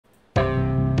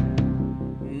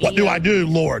What do I do,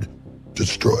 Lord?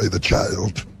 Destroy the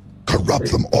child.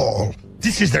 Corrupt them all.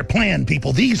 This is their plan,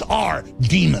 people. These are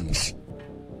demons.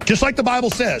 Just like the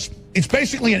Bible says, it's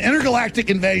basically an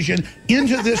intergalactic invasion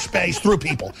into this space through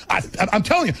people. I'm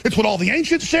telling you, it's what all the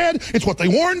ancients said. It's what they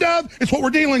warned of. It's what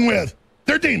we're dealing with.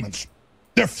 They're demons.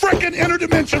 They're frickin'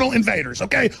 interdimensional invaders,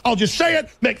 okay? I'll just say it.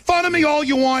 Make fun of me all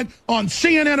you want on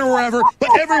CNN or wherever,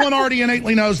 but everyone already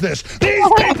innately knows this. These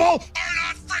people are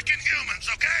not frickin' humans,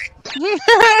 okay?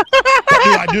 What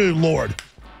do I do, Lord?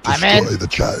 Destroy the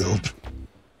child.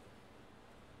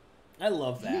 I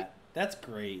love that. That's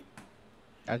great.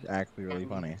 That's actually really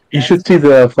funny. You should see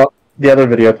the other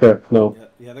video too. No.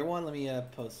 The other one, let me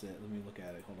post it. Let me look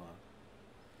at it. Hold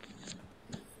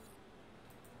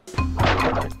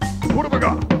on. What have I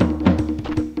got?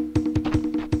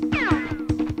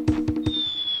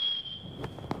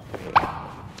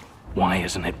 Why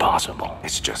isn't it possible?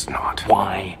 It's just not.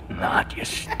 Why not, you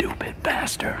stupid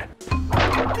bastard?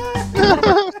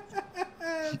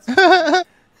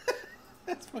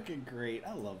 That's fucking great.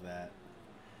 I love that.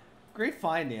 Great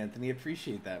find, Anthony.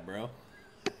 Appreciate that, bro.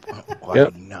 Why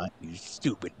not, you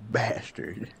stupid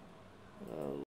bastard? Oh.